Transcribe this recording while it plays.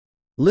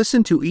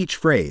Listen to each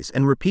phrase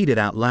and repeat it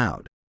out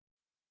loud.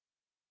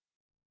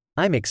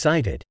 I'm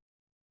excited.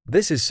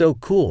 This is so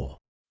cool.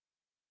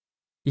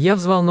 Я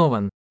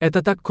взволнован.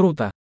 Это так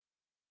круто.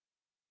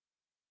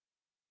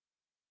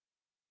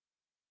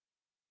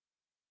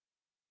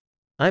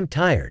 I'm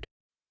tired.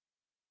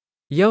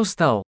 Я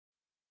устал.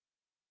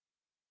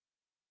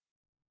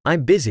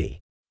 I'm busy.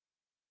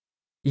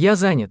 Я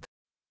занят.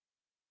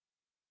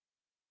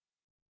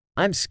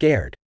 I'm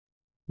scared.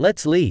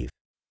 Let's leave.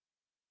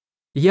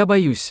 Я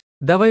боюсь.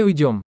 Давай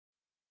уйдем.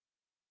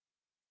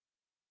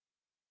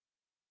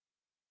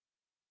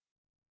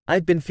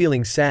 I've been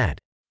feeling sad.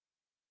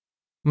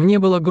 Мне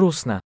было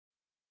грустно.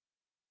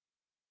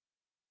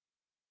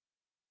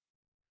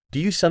 Do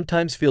you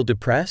sometimes feel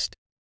depressed?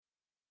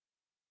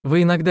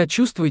 Вы иногда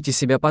чувствуете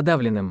себя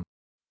подавленным.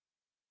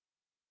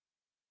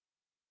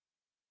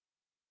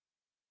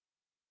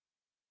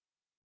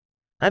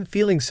 I'm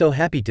feeling so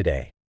happy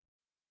today.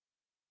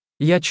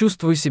 Я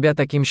чувствую себя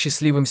таким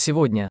счастливым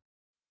сегодня.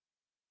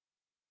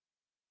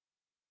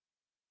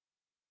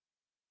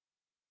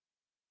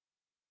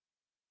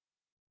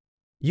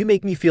 You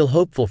make me feel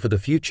hopeful for the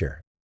future.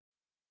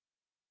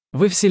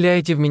 Вы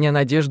вселяете в меня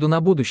надежду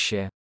на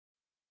будущее.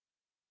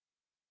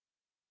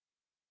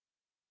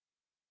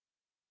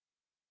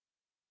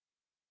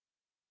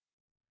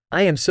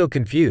 I am so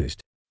confused.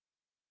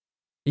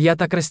 Я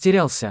так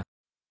растерялся.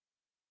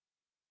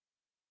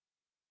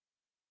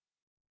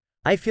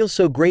 I feel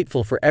so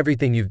grateful for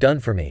everything you've done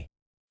for me.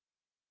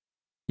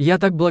 Я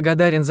так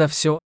благодарен за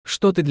все,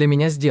 что ты для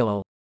меня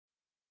сделал.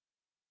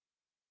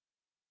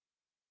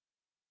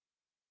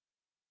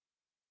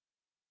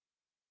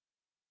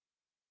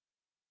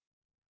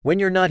 When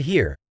you're not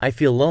here, I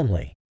feel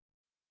lonely.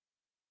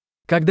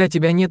 Когда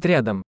тебя нет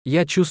рядом,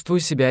 я чувствую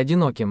себя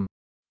одиноким.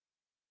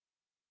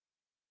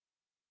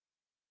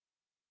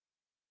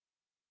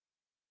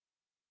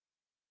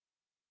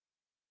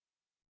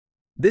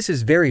 This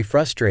is very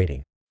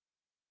frustrating.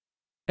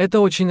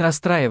 Это очень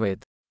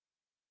расстраивает.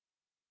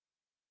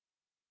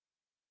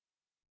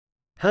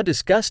 How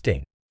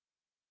disgusting.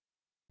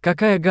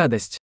 Какая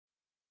гадость.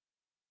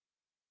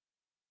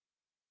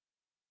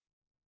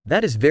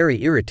 That is very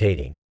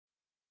irritating.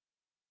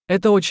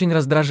 Это очень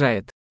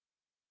раздражает.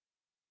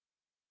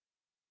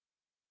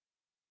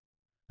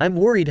 I'm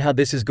worried how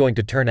this is going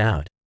to turn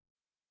out.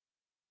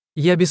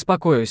 Я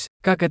беспокоюсь,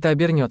 как это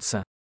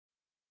обернется.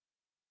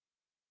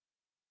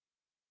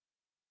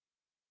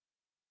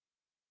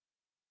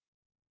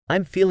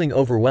 I'm feeling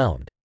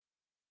overwhelmed.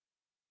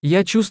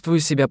 Я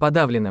чувствую себя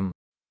подавленным.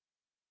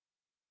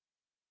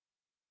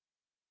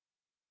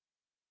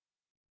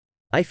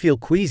 I feel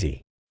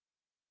queasy.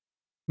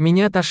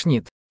 Меня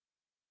тошнит.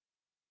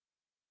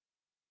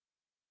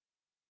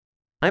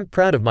 I'm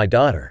proud of my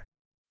daughter.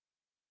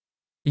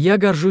 Я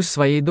горжусь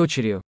своей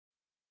дочерью.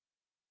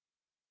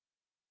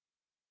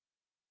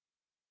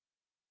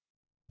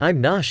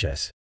 I'm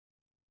nauseous.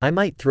 I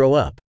might throw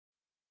up.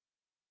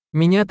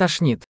 Меня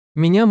тошнит.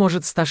 Меня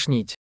может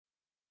стошнить.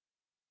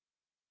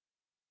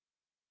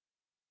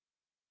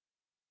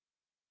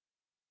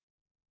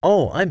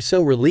 Oh, I'm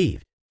so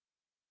relieved.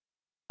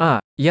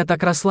 Я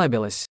так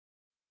расслабилась.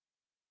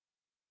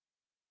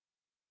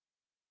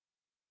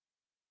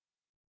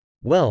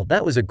 Well,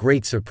 that was a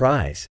great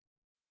surprise.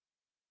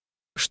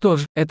 Что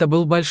ж, это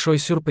был большой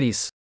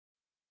сюрприз.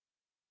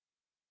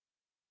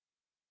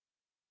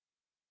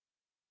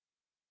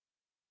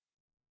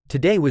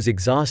 Today was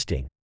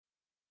exhausting.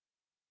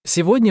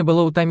 Сегодня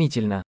было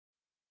утомительно.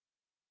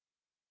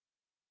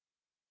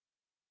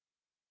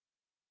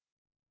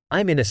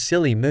 I'm in a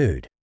silly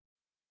mood.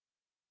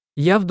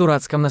 Я в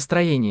дурацком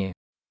настроении.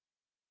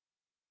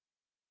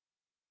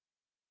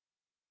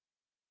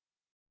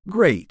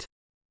 Great!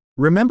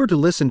 Remember to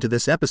listen to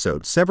this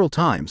episode several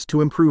times to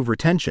improve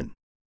retention.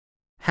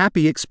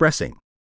 Happy expressing!